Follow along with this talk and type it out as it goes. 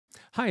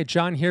Hi,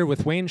 John here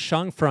with Wayne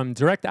Hsiung from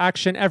Direct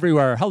Action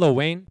Everywhere. Hello,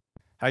 Wayne.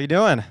 How you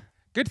doing?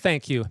 Good,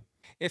 thank you.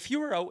 If you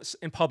were out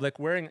in public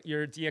wearing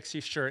your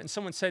DXC shirt and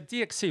someone said,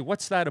 DXC,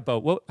 what's that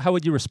about? How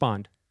would you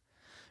respond?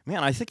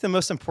 Man, I think the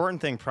most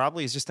important thing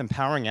probably is just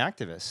empowering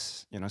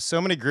activists.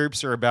 So many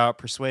groups are about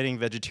persuading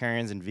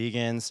vegetarians and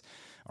vegans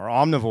or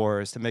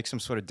omnivores to make some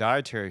sort of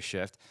dietary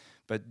shift.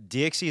 But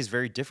DXC is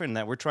very different in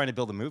that we're trying to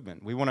build a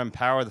movement. We want to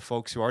empower the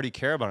folks who already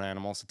care about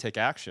animals to take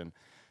action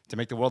to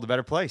make the world a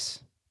better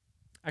place.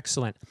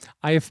 Excellent.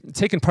 I have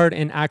taken part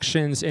in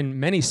actions in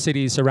many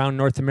cities around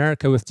North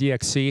America with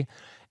DXC.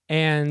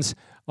 And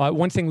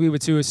one thing we would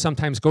do is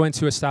sometimes go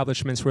into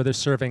establishments where they're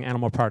serving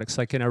animal products,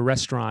 like in a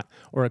restaurant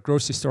or a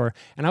grocery store.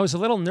 And I was a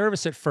little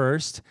nervous at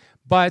first,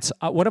 but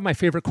one of my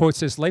favorite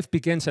quotes is, life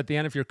begins at the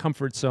end of your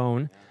comfort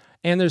zone.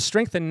 And there's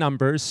strength in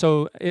numbers.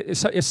 So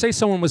if say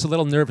someone was a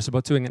little nervous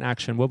about doing an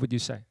action, what would you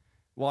say?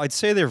 Well, I'd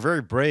say they're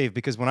very brave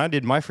because when I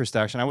did my first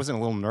action, I wasn't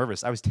a little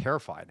nervous. I was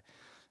terrified.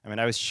 I mean,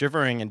 I was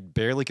shivering and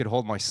barely could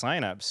hold my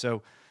sign up.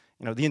 So,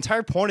 the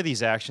entire point of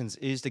these actions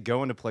is to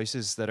go into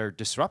places that are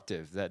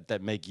disruptive,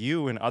 that make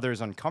you and others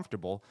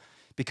uncomfortable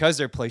because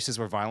they're places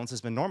where violence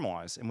has been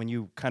normalized. And when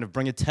you kind of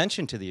bring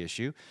attention to the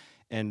issue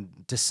and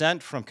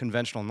dissent from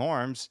conventional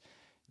norms,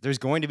 there's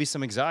going to be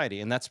some anxiety,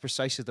 and that's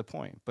precisely the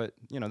point. But,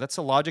 that's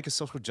the logic of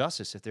social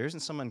justice. If there isn't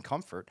some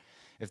discomfort,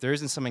 if there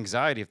isn't some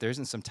anxiety, if there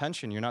isn't some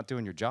tension, you're not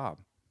doing your job.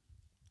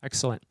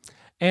 Excellent.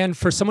 And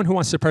for someone who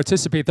wants to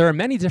participate, there are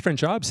many different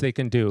jobs they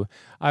can do.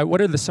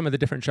 What are some of the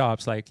different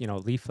jobs, like,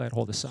 leaflet,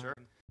 hold a sign? Sure.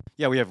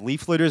 Yeah, we have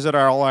leafleters at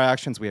all our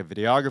actions. We have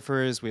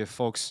videographers. We have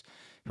folks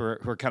who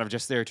are kind of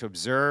just there to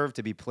observe,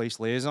 to be place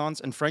liaisons.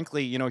 And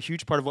frankly, a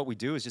huge part of what we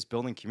do is just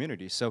building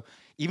community. So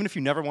even if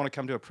you never want to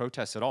come to a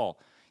protest at all,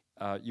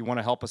 you want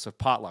to help us with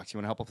potlucks, you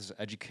want to help us with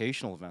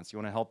educational events, you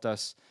want to help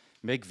us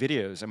make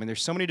videos. I mean,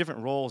 there's so many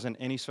different roles in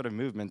any sort of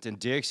movement, and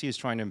DXC is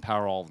trying to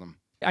empower all of them.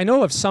 I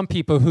know of some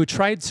people who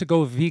tried to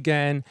go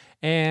vegan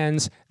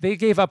and they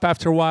gave up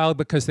after a while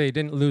because they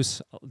didn't lose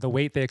the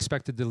weight they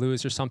expected to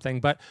lose or something.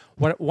 But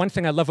one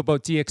thing I love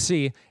about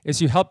DXC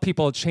is you help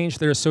people change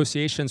their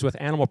associations with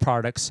animal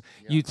products.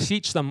 Yeah. You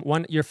teach them,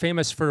 you're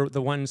famous for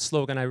the one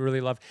slogan I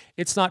really love,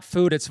 it's not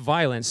food, it's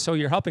violence. So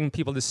you're helping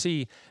people to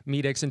see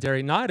meat, eggs, and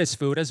dairy not as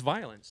food, as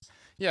violence.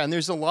 Yeah, and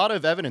there's a lot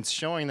of evidence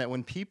showing that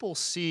when people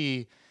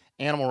see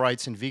animal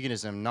rights and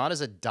veganism not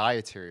as a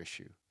dietary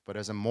issue, but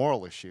as a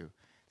moral issue,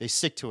 they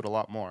stick to it a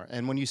lot more.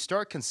 And when you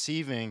start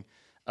conceiving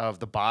of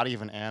the body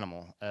of an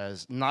animal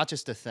as not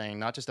just a thing,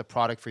 not just a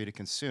product for you to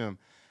consume,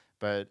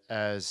 but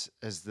as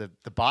the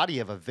body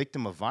of a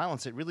victim of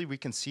violence, it really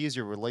reconciles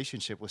your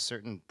relationship with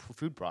certain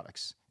food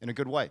products in a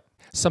good way.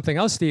 Something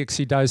else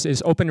DXC does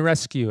is open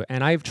rescue,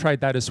 and I've tried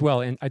that as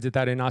well, and I did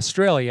that in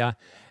Australia.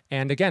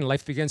 And again,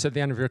 life begins at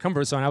the end of your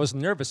comfort zone. I was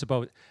nervous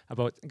about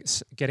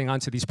getting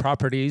onto these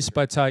properties,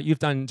 but you've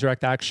done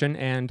direct action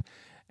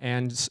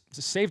and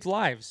saved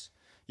lives.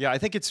 Yeah, I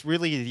think it's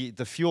really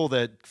the fuel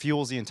that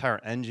fuels the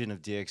entire engine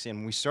of DXC. And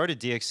when we started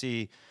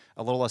DXC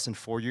a little less than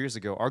 4 years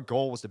ago, our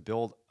goal was to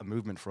build a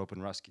movement for open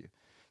rescue,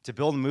 to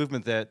build a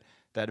movement that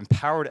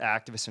empowered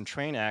activists and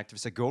trained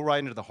activists to go right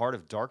into the heart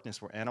of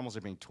darkness where animals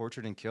are being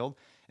tortured and killed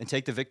and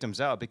take the victims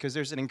out, because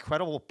there's an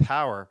incredible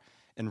power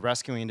in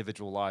rescuing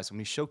individual lives. When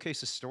we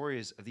showcase the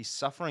stories of these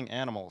suffering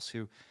animals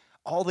who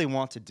all they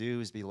want to do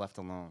is be left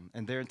alone,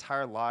 and their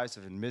entire lives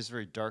are in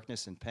misery,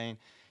 darkness, and pain,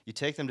 you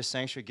take them to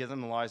sanctuary, give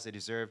them the lives they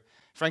deserve.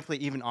 Frankly,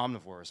 even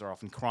omnivores are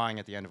often crying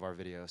at the end of our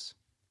videos.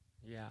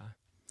 Yeah.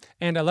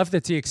 And I love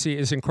that DXC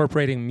is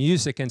incorporating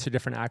music into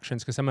different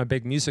actions, because I'm a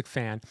big music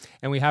fan.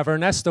 And we have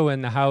Ernesto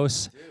in the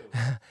house.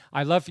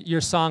 I love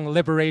your song,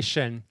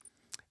 Liberation.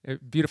 A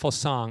beautiful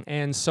song.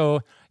 And so,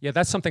 yeah,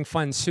 that's something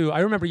fun too. I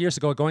remember years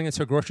ago going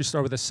into a grocery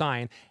store with a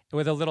sign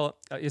with a little,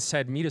 it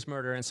said meat is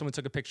murder, and someone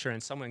took a picture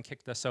and someone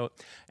kicked us out.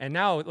 And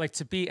now, like,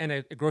 to be in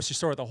a grocery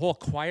store with a whole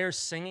choir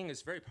singing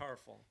is very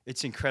powerful.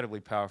 It's incredibly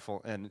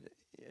powerful. And,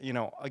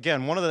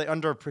 again, one of the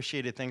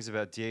underappreciated things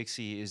about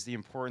DXC is the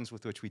importance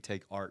with which we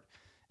take art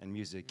and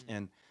music.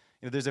 And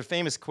there's a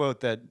famous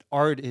quote that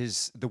art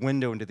is the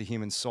window into the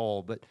human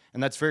soul,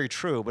 and that's very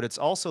true, but it's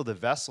also the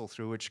vessel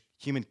through which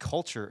human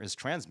culture is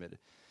transmitted.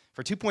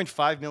 For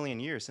 2.5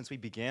 million years, since we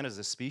began as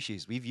a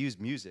species, we've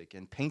used music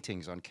and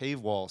paintings on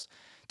cave walls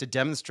to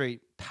demonstrate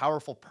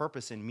powerful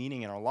purpose and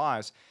meaning in our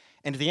lives.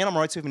 And if the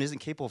animal rights movement isn't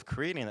capable of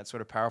creating that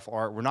sort of powerful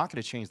art, we're not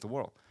going to change the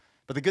world.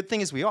 But the good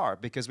thing is we are,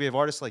 because we have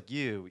artists like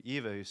you,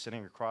 Eva, who's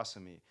sitting across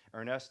from me,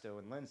 Ernesto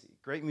and Lindsay,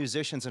 great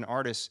musicians and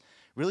artists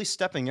really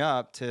stepping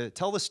up to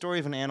tell the story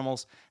of an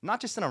animal's, not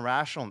just in a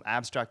rational and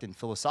abstract and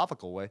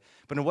philosophical way,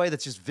 but in a way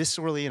that's just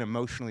viscerally and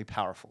emotionally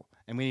powerful.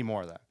 And we need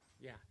more of that.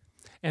 Yeah.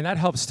 And that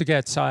helps to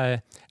get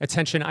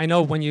attention. I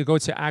know when you go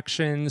to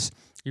actions,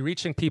 you're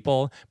reaching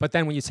people, but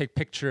then when you take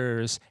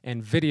pictures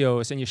and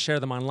videos and you share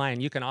them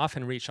online, you can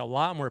often reach a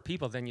lot more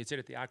people than you did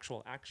at the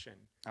actual action.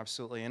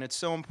 Absolutely, and it's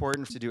so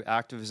important to do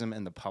activism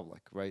in the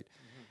public, right?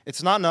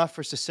 It's not enough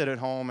for us to sit at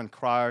home and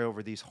cry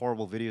over these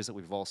horrible videos that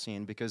we've all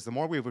seen, because the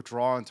more we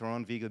withdraw into our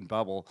own vegan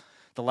bubble,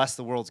 the less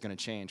the world's going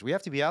to change. We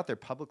have to be out there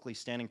publicly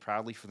standing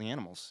proudly for the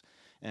animals.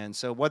 And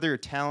so whether your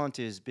talent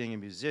is being a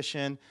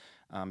musician,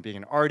 being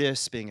an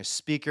artist, being a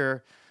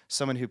speaker,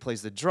 someone who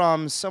plays the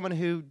drums, someone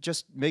who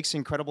just makes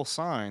incredible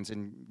signs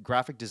and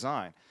graphic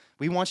design,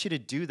 we want you to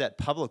do that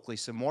publicly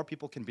so more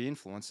people can be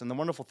influenced. And the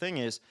wonderful thing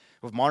is,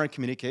 with modern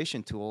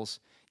communication tools,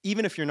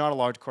 even if you're not a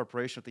large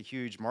corporation with a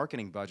huge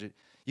marketing budget,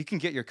 you can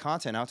get your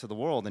content out to the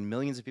world and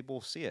millions of people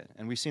will see it.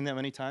 And we've seen that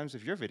many times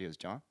with your videos,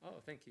 John.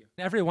 Oh, thank you.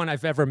 Everyone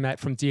I've ever met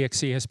from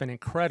DXC has been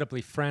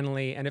incredibly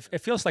friendly, and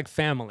it feels like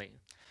family.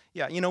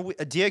 Yeah, you know,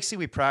 at DXC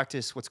we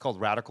practice what's called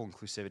radical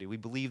inclusivity. We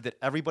believe that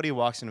everybody who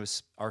walks into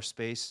our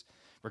space,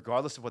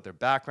 regardless of what their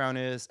background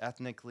is,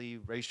 ethnically,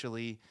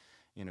 racially,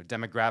 you know,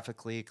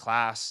 demographically,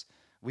 class,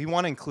 we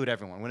want to include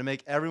everyone. We want to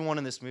make everyone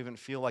in this movement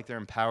feel like they're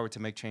empowered to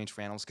make change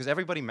for animals, because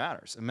everybody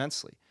matters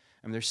immensely.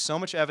 I mean, there's so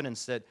much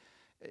evidence that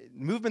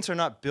movements are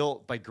not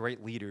built by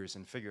great leaders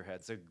and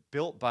figureheads. They're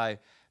built by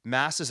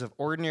masses of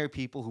ordinary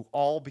people who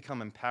all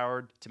become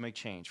empowered to make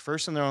change,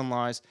 first in their own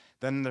lives,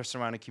 then in their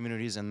surrounding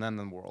communities, and then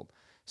in the world.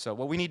 So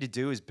what we need to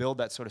do is build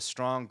that sort of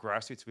strong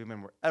grassroots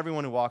movement where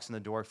everyone who walks in the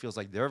door feels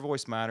like their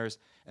voice matters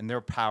and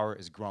their power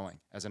is growing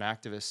as an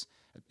activist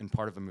and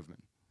part of a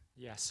movement.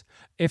 Yes.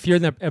 If you're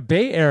in the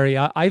Bay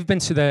Area, I've been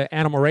to the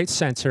Animal Rights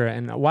Center,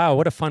 and wow,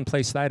 what a fun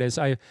place that is.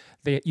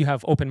 You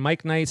have open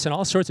mic nights and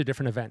all sorts of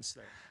different events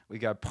there. We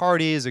got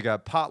parties, we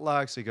got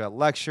potlucks, we got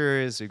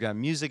lectures, we've got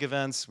music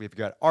events, we've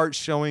got art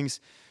showings.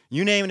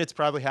 You name it, it's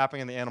probably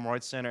happening in the Animal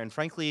Rights Center. And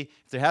frankly,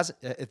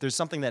 if there's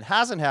something that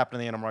hasn't happened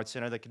in the Animal Rights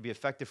Center that could be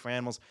effective for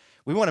animals,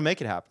 we want to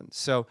make it happen.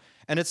 So,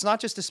 and it's not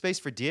just a space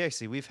for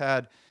DXC. We've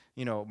had,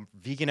 you know,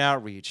 Vegan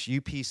Outreach,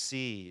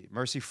 UPC,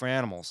 Mercy for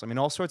Animals. I mean,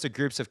 all sorts of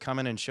groups have come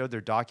in and showed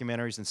their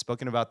documentaries and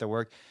spoken about their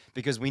work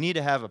because we need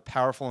to have a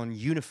powerful and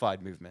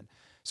unified movement.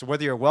 So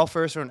whether you're a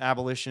welfarist or an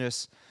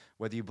abolitionist,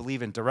 whether you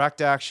believe in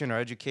direct action or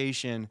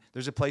education,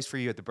 there's a place for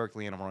you at the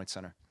Berkeley Animal Rights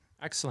Center.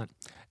 Excellent.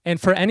 And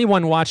for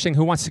anyone watching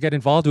who wants to get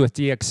involved with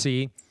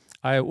DXC,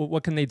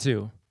 what can they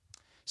do?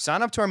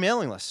 Sign up to our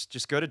mailing list.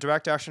 Just go to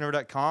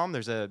directactionever.com.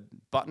 There's a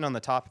button on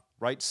the top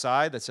right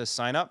side that says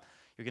sign up.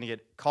 You're going to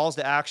get calls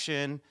to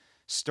action,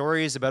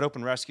 stories about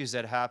open rescues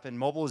that happen,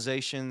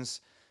 mobilizations,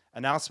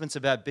 announcements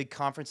about big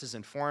conferences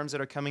and forums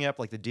that are coming up,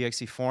 like the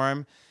DXC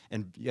Forum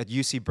and at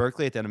UC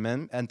Berkeley at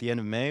the end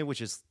of May,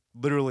 which is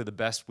literally the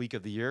best week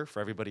of the year for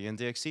everybody in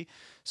DXC.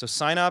 So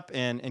sign up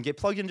and get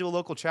plugged into a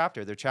local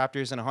chapter. There are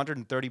chapters in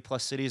 130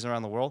 plus cities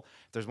around the world.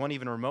 If there's one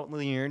even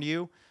remotely near to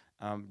you,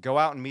 go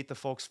out and meet the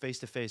folks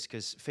face-to-face,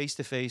 because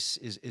face-to-face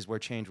is where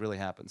change really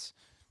happens.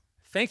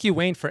 Thank you,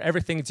 Wayne, for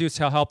everything you do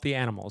to help the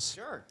animals.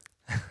 Sure.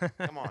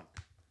 Come on.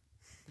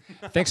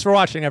 Thanks for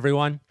watching,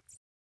 everyone.